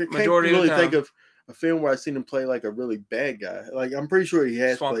 I can't really think of a film where I've seen him play like a really bad guy. Like I'm pretty sure he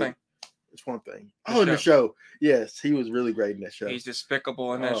has played Swamp Thing. In the show. Yes, he was really great in that show. He's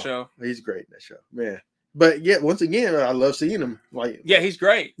despicable in that show. He's great in that show, man. But yeah, once again, I love seeing him. Like, he's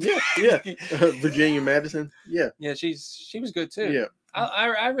great. Yeah. Virginia Madison. Yeah, she was good too. Yeah,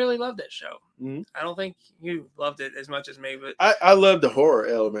 I really loved that show. Mm-hmm. I don't think you loved it as much as me, but I love the horror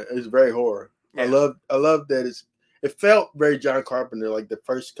element. It's very horror. Yeah. I love that it felt very John Carpenter. Like the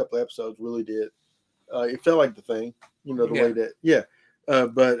first couple of episodes really did. It felt like The Thing. The way that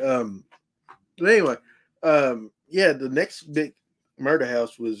But anyway, the next big murder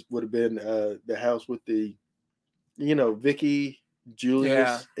house would have been the house with the Vicky,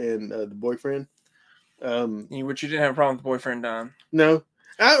 Julius, and the boyfriend. But you didn't have a problem with the boyfriend dying. No,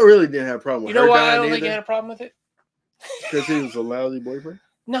 I really didn't have a problem with her. You know why I don't think you had a problem with it? Because he was a lousy boyfriend.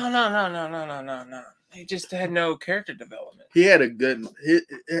 No. He just had no character development. He had a good.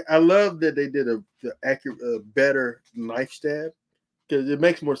 I love that they did a better knife stab, because it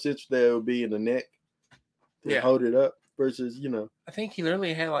makes more sense that it would be in the neck to hold it up versus I think he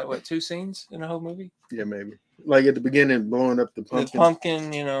literally had like 2 scenes in the whole movie. Yeah, maybe like at the beginning blowing up the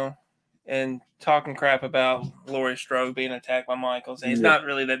pumpkin. And talking crap about Laurie Strode being attacked by Michael. Saying it's not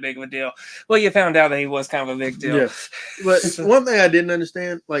really that big of a deal. Well, you found out that he was kind of a big deal. Yeah. But one thing I didn't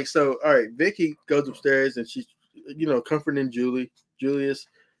understand, all right, Vicky goes upstairs and she's, comforting Julius,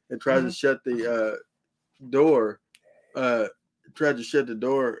 and tries to shut the door. Tried to shut the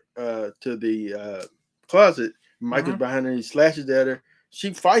door to the closet. Michael's behind her. He slashes at her.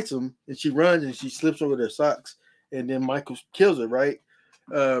 She fights him and she runs and she slips over their socks. And then Michael kills her, right?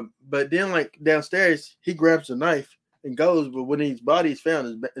 But then, downstairs, he grabs a knife and goes. But when his body is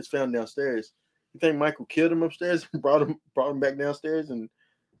found, it's found downstairs. You think Michael killed him upstairs and brought him back downstairs and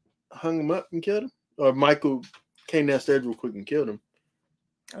hung him up and killed him? Or Michael came downstairs real quick and killed him?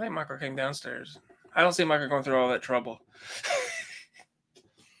 I think Michael came downstairs. I don't see Michael going through all that trouble.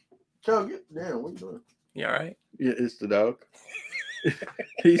 Joe, get down. What are you doing? You all right? Yeah, it's the dog.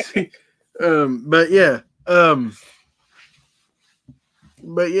 But yeah.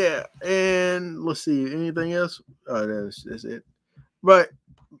 But yeah, and let's see, anything else? Oh, that's it. But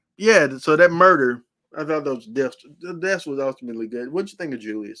yeah, so that murder, I thought those deaths. The deaths was ultimately good. What'd you think of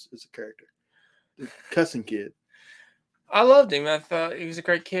Julius as a character? The cussing kid. I loved him. I thought he was a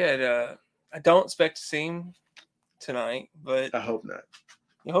great kid. I don't expect to see him tonight, but I hope not.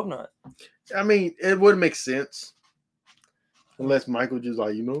 You hope not. I mean, it wouldn't make sense unless Michael just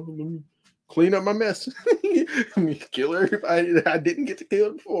let me clean up my mess. Kill everybody I didn't get to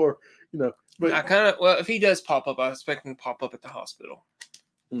kill before, But I if he does pop up, I expect him to pop up at the hospital.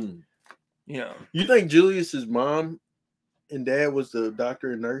 You think Julius's mom and dad was the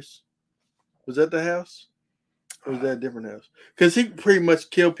doctor and nurse? Was that the house? Or was that a different house? Because he pretty much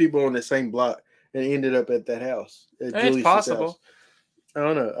killed people on the same block and ended up at that house. It's possible. House. I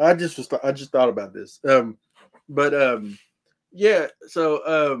don't know. I just thought about this. Yeah.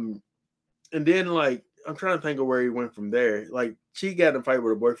 So and then I'm trying to think of where he went from there. She got in a fight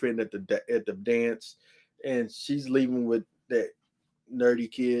with her boyfriend at the dance, and she's leaving with that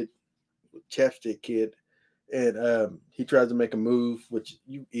nerdy kid, chapstick kid, and he tries to make a move. Which,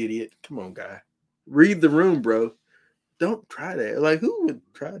 you idiot! Come on, guy, read the room, bro. Don't try that. Who would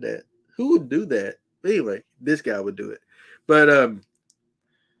try that? Who would do that? Anyway, this guy would do it. But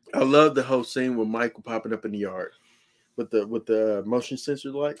I love the whole scene with Michael popping up in the yard with the motion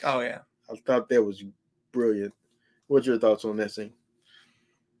sensor lights. Oh yeah, I thought that was brilliant. What's your thoughts on that scene?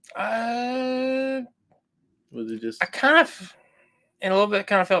 Was it just? I kind of, in a little bit,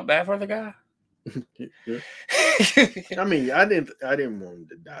 kind of felt bad for the guy. Yeah. I mean, I didn't want him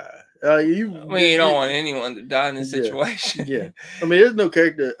to die. You don't want anyone to die in this situation. Yeah. I mean, there's no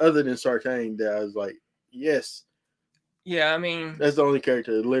character other than Sartain that I was like, yes. Yeah, I mean, that's the only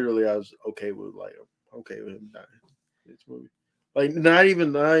character literally I was okay with. Okay with him dying in this movie. Not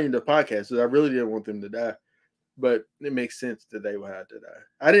even the podcast. I really didn't want them to die, but it makes sense that they would have to die.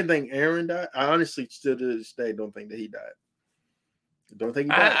 I didn't think Aaron died. I honestly still to this day don't think that he died. Don't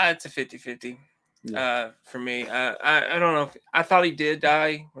think he died. It's a 50-50 for me. I don't know. I thought he did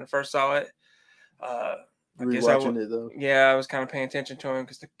die when I first saw it. rewatching it though. Yeah, I was kind of paying attention to him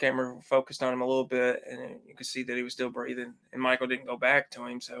because the camera focused on him a little bit, and you could see that he was still breathing. And Michael didn't go back to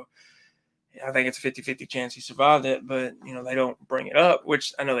him, so I think it's a 50-50 chance he survived it. But they don't bring it up,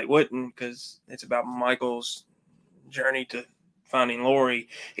 which I know they wouldn't, because it's about Michael's journey to finding Laurie,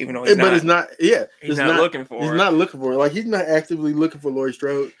 even though it's not. Yeah, he's not looking for. He's not looking for it. Like he's not actively looking for Laurie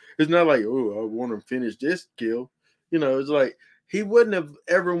Strode. It's not like, oh, I want to finish this kill. It's like he wouldn't have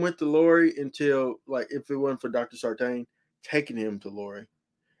ever went to Laurie until, like, if it wasn't for Dr. Sartain taking him to Laurie.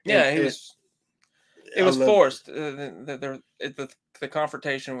 Yeah, it was forced. The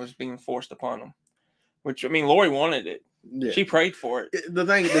confrontation was being forced upon him, which, I mean, Laurie wanted it. Yeah. She prayed for it. And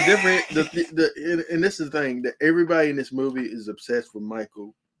this is the thing, that everybody in this movie is obsessed with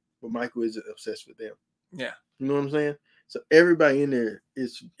Michael, but Michael isn't obsessed with them. Yeah. You know what I'm saying? So everybody in there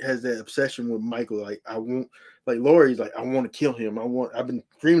has that obsession with Michael. Like, Laurie's like, I want to kill him. I've been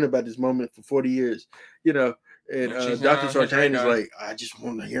dreaming about this moment for 40 years, and Dr. Sartain is like, I just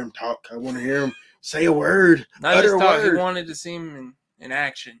want to hear him talk. I want to hear him say a word. Not just talk. He wanted to see him in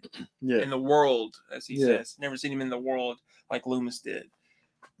action. Yeah. In the world, as he says. Never seen him in the world like Loomis did.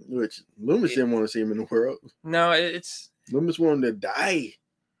 Which Loomis didn't want to see him in the world. No, Loomis wanted to die.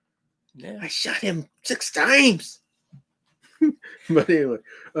 Yeah. I shot him 6 times. But anyway,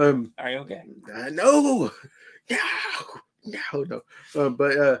 are you okay? I know. No.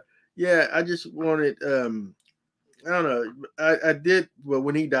 But I just wanted. I don't know. I did. Well,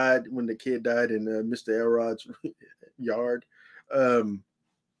 when the kid died in Mr. Elrod's yard, I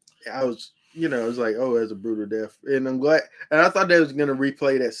was, it was like, oh, that's a brutal death, and I'm glad. And I thought they was gonna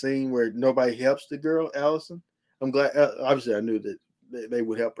replay that scene where nobody helps the girl, Allison. I'm glad. Obviously, I knew that they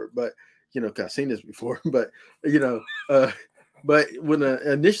would help her, but cause I've seen this before. But but when I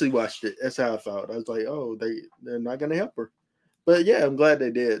initially watched it, that's how I thought. I was like, oh, they're not gonna help her. But yeah, I'm glad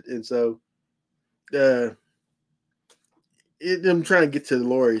they did. And so, I'm trying to get to the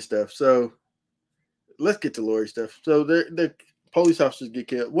Laurie stuff. So let's get to Laurie stuff. So the police officers get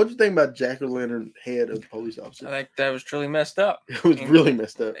killed. What do you think about jack-o'-lantern head of the police officer? I think that was truly messed up. It was really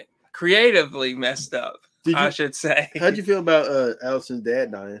messed up. Creatively messed up, I should say. How'd you feel about Allison's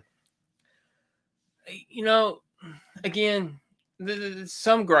dad dying? Again,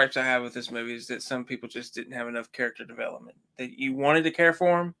 some gripes I have with this movie is that some people just didn't have enough character development. That you wanted to care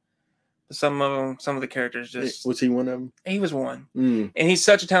for him, but some of the characters just... Was he one of them? He was one. And he's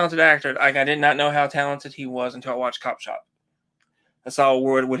such a talented actor. Like, I did not know how talented he was until I watched Cop Shop. I saw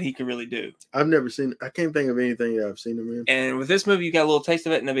what he could really do. I've never seen... I can't think of anything that I've seen him in. And with this movie, you got a little taste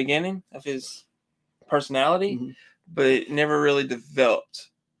of it in the beginning of his personality, but it never really developed,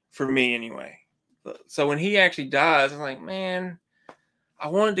 for me anyway. So when he actually dies, I'm like, man... I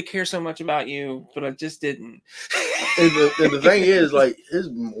wanted to care so much about you, but I just didn't. and the thing is, like, his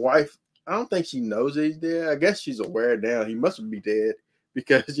wife, I don't think she knows he's dead. I guess she's aware now. He must be dead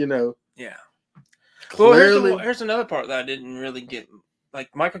because, Yeah. Clearly, well, here's another part that I didn't really get.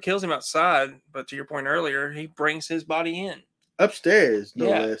 Like, Michael kills him outside, but to your point earlier, he brings his body in. Upstairs, no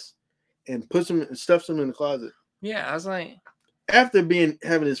less. And stuffs him in the closet. Yeah, I was like... After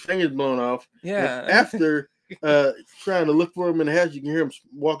having his fingers blown off. Yeah. After... trying to look for him in the house, you can hear him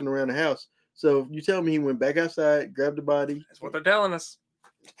walking around the house. So you tell me he went back outside, grabbed the body. That's what they're telling us.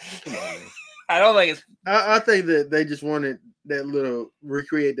 Come on, man. I don't think it's... I think that they just wanted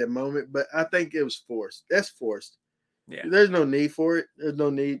recreate that moment, but I think it was forced. That's forced. Yeah. There's no need for it. There's no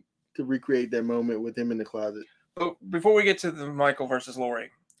need to recreate that moment with him in the closet. But before we get to the Michael versus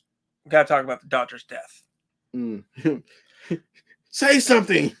Laurie, we got to talk about the doctor's death. Say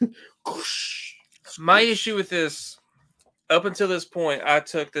something. My issue with this, up until this point, I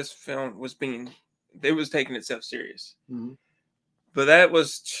took this film it was taking itself serious. Mm-hmm. But that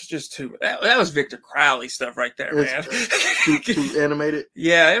was just that was Victor Crowley stuff right there, man. Too animated?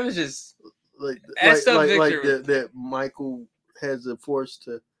 Yeah, it was just that Michael has the force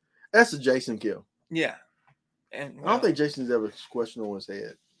to... That's a Jason kill. Yeah. And I don't think Jason's ever squished no one's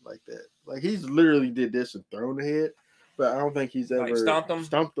head like that. Like, he's literally did this and thrown the head, but I don't think he's ever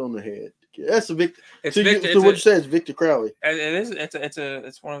stomped on the head. That's a Victor. So what you say is Victor Crowley. It is.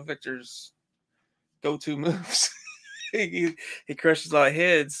 It's one of Victor's go-to moves. he crushes a lot of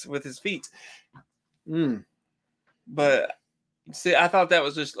heads with his feet. But see, I thought that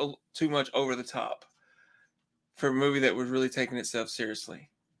was just too much over the top for a movie that was really taking itself seriously.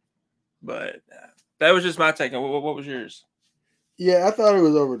 But that was just my take. What was yours? Yeah, I thought it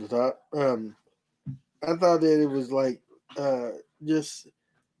was over the top. I thought that it was like just...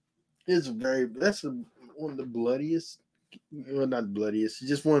 That's one of the bloodiest. Well, not bloodiest.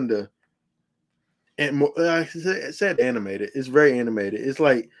 Just one of the. And I said animated. It's very animated. It's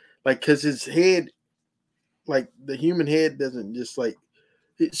like because his head like the human head doesn't just like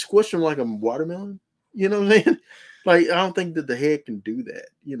it squish them like a watermelon. You know what I'm saying? Like I don't think that the head can do that.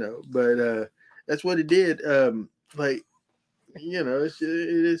 But that's what it did. Like it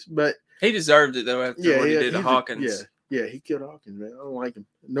is. But he deserved it though after what he did to Hawkins. He killed Hawkins, man. I don't like him.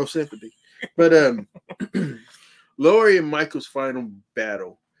 No sympathy. But Laurie and Michael's final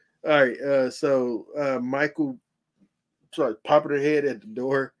battle. All right, so Michael starts popping her head at the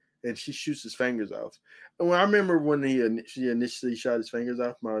door, and she shoots his fingers off. And when I remember when she initially shot his fingers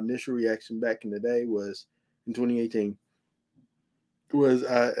off, my initial reaction back in the day was in 2018 was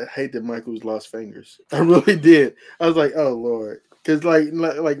I hate that Michael's lost fingers. I really did. I was like, oh Lord, because like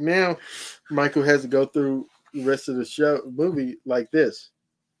now Michael has to go through the rest of the movie like this,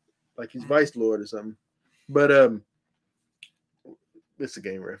 like he's Vice Lord or something. But it's a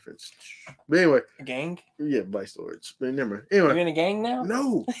gang reference. But anyway. A gang? Yeah, Vice Lords. But never mind. Anyway. You in a gang now?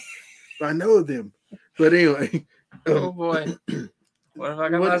 No. I know them. But anyway. Oh boy. What if I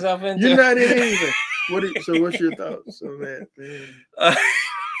got myself into? You're not in anything. What's your thoughts on that, man?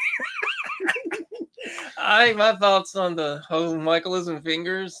 My thoughts on the whole Michael losing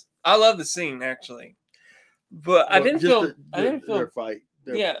fingers. I love the scene actually. But I didn't feel their fight.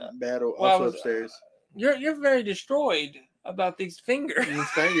 Their battle also upstairs. You're very destroyed about these fingers. These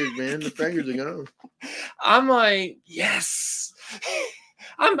fingers, man. The fingers are gone. I'm like, yes.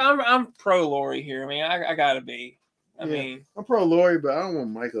 I'm pro Laurie here. I mean, I gotta be. I mean, I'm pro Laurie, but I don't want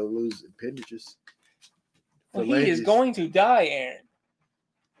Michael to lose appendages. Well, he is going to die, Aaron.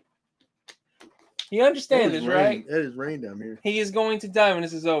 You understand this, right? That is rain down here. He is going to die when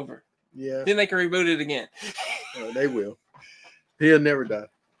this is over. Yeah. Then they can reboot it again. They will. He'll never die.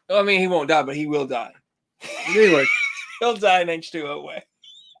 I mean, he won't die, but he will die. Anyway. He'll die in H2O way.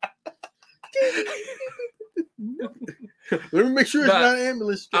 Let me make sure it's not an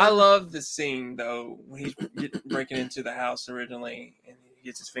ambulance. I love the scene, though, when he's breaking into the house originally and he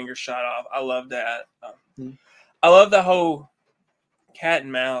gets his finger shot off. I love that. I love the whole cat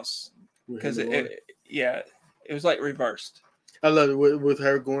and mouse because it was like reversed. I love it with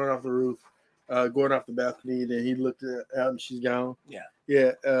her going off the roof, going off the balcony. Then he looked out and she's gone. Yeah.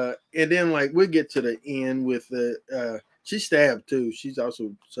 And then like we get to the end with the she's stabbed too. She's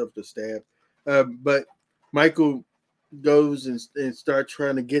also suffered a stab. But Michael goes and starts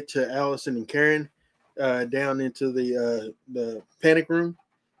trying to get to Allison and Karen down into the panic room.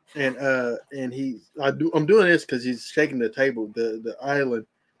 And I'm doing this because he's shaking the table, the island,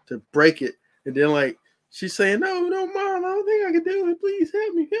 to break it. And then like she's saying, no, Mom, I don't think I can do it. Please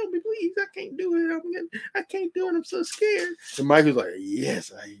help me, please. I can't do it. I can't do it. I'm so scared. And Michael's like,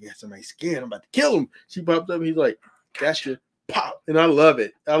 yes, I got somebody scared. I'm about to kill him. She popped up. And he's like, gotcha, pop. And I love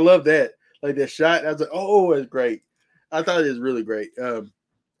it. I love that. Like that shot. I was like, oh, it's great. I thought it was really great. And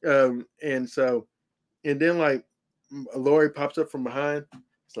then like Laurie pops up from behind.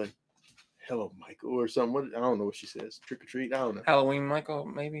 It's like, hello, Michael, or something. I don't know what she says. Trick or treat. I don't know. Halloween, Michael,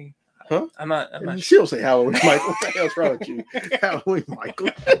 maybe. Huh? I'm not she don't say Halloween, Michael. What the hell's wrong with you? Halloween,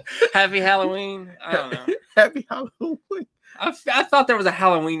 Michael. Happy Halloween. I don't know. Happy Halloween. I thought there was a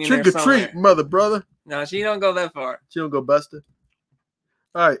Halloween in Trick there or treat, mother, brother. No, she don't go that far. She don't go Buster.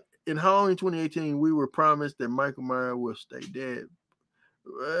 All right. In Halloween 2018, we were promised that Michael Myers will stay dead.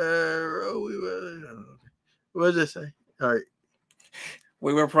 What does it say? All right.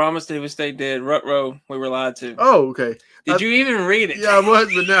 We were promised that he would stay dead. Ruh-roh. We were lied to. Oh, okay. Did you even read it? Yeah, I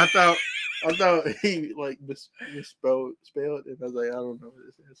was, but now I thought he like misspelled it, and I was like, I don't know what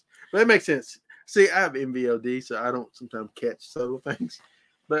this is. But it makes sense. See, I have MVLD, so I don't sometimes catch subtle things.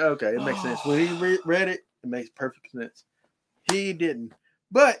 But okay, it makes sense. When he read it, it makes perfect sense. He didn't.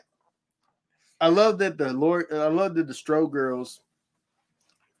 But I love that the Stroh girls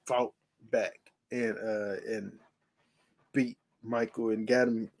fought back and beat Michael and got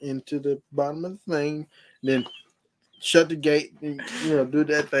him into the bottom of the thing. Then shut the gate and do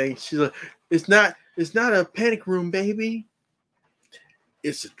that thing. She's like, it's not a panic room, baby.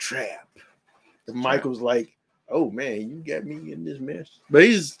 It's a trap. And Michael's like, oh man, you got me in this mess. But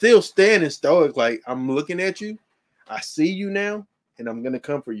he's still standing stoic, like, I'm looking at you. I see you now, and I'm gonna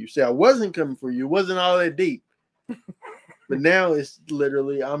come for you. See, I wasn't coming for you. It wasn't all that deep. But now it's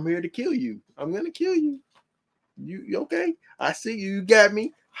literally, I'm here to kill you. I'm gonna kill you. You okay? I see you. You got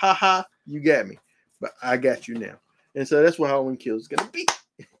me. Ha ha. You got me. But I got you now. And so that's what Halloween Kills is gonna be.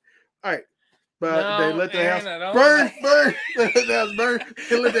 All right. But they let the house burn. They let the house burn.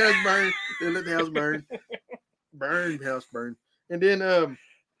 They let the house burn. They let the house burn. Burn, house burn. And then I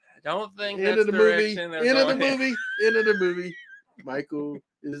don't think end of the movie. End of the movie. Michael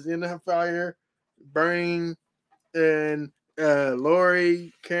is in the fire, burning, and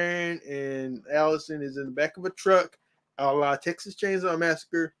Laurie, Karen and Allison is in the back of a truck, a la Texas Chainsaw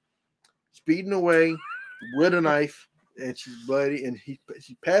Massacre, speeding away with a knife, and she's bloody. And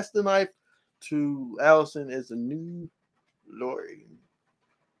she passed the knife to Allison as a new Laurie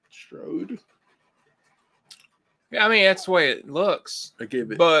Strode. I mean, that's the way it looks. I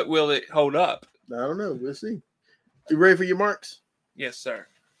give it. But will it hold up? I don't know. We'll see. You ready for your marks? Yes, sir.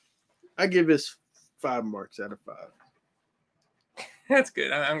 I give this 5 marks out of 5. That's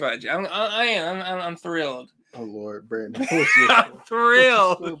good. I'm glad you. I'm thrilled. Oh Lord, Brandon. What's your I'm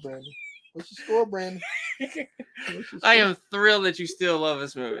thrilled. What's your score, Brandon? I am thrilled that you still love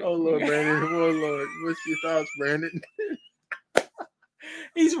this movie. Oh Lord, Brandon. Oh Lord. What's your thoughts, Brandon?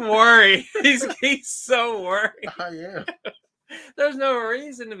 He's worried. He's so worried. I am. There's no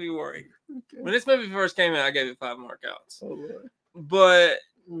reason to be worried. Okay. When this movie first came out, I gave it 5 markouts. Oh Lord. But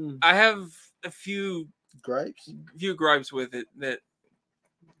I have a few gripes with it that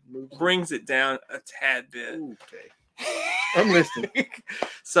Moves brings it down a tad bit. Okay. I'm listening.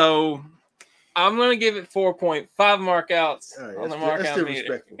 So I'm gonna give it 4.5 markouts on the markout that's still meter.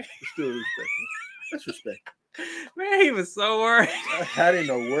 respectful. It's still respectful. That's respectful. Man, he was so worried. I didn't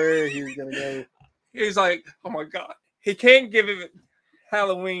know where he was gonna go. He was like, "Oh my god, he can't give it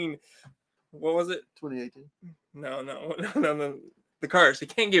Halloween." What was it? 2018. No. The Curse. He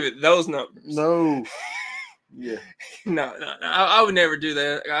can't give it those numbers. No. Yeah. No. I would never do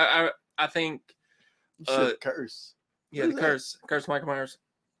that. I think. You said Curse. Yeah, the Curse. Curse Michael Myers.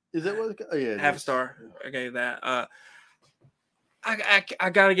 Is that what? Oh yeah. Half a star. I gave that. I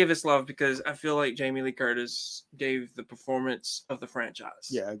gotta give this love because I feel like Jamie Lee Curtis gave the performance of the franchise.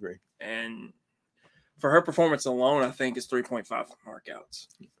 Yeah, I agree. And for her performance alone, I think it's 3.5 markouts.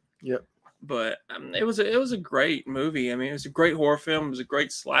 Yep. But it was a great movie. I mean, it was a great horror film. It was a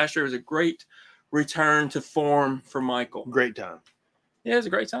great slasher. It was a great return to form for Michael. Great time. Yeah, it was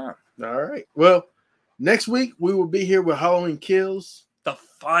a great time. All right. Well, next week we will be here with Halloween Kills, the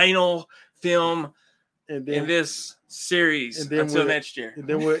final film and then in this series and then until next year. And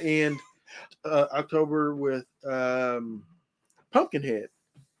then we'll end October with Pumpkinhead,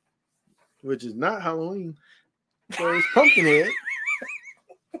 which is not Halloween. So it's Pumpkinhead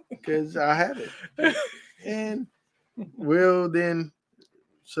because I have it. And we'll then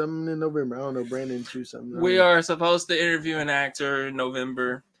something in November. I don't know. Brandon choose something. We are supposed to interview an actor in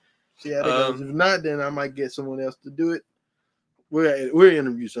November. See how that goes. If not, then I might get someone else to do it. We'll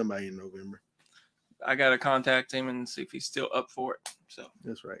interview somebody in November. I gotta contact him and see if he's still up for it. So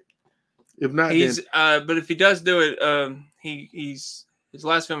that's right. If not, he's. But if he does do it, he's his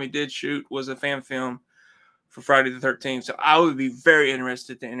last film he did shoot was a fan film for Friday the 13th. So I would be very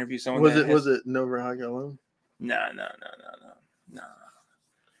interested to interview someone. Was it Never Hike Alone? No.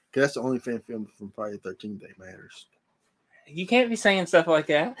 That's the only fan film from Friday the 13th that matters. You can't be saying stuff like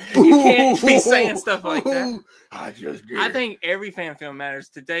that. You can't be saying stuff like that. I just did. I think every fan film matters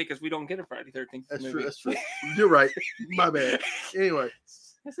today because we don't get a Friday 13th That's movie. true. That's true. You're right. My bad. Anyway.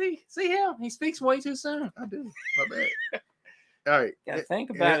 See him. He speaks way too soon. I do. My bad. All right. Gotta think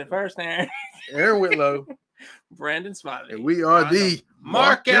about it first, Aaron. Aaron Whitlow. Brandon Smiley. And we are the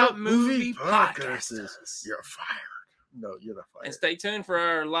Markout Movie Podcasters. You're fired. No, you're not fired. And stay tuned for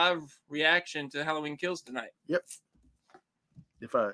our live reaction to Halloween Kills tonight. Yep. If I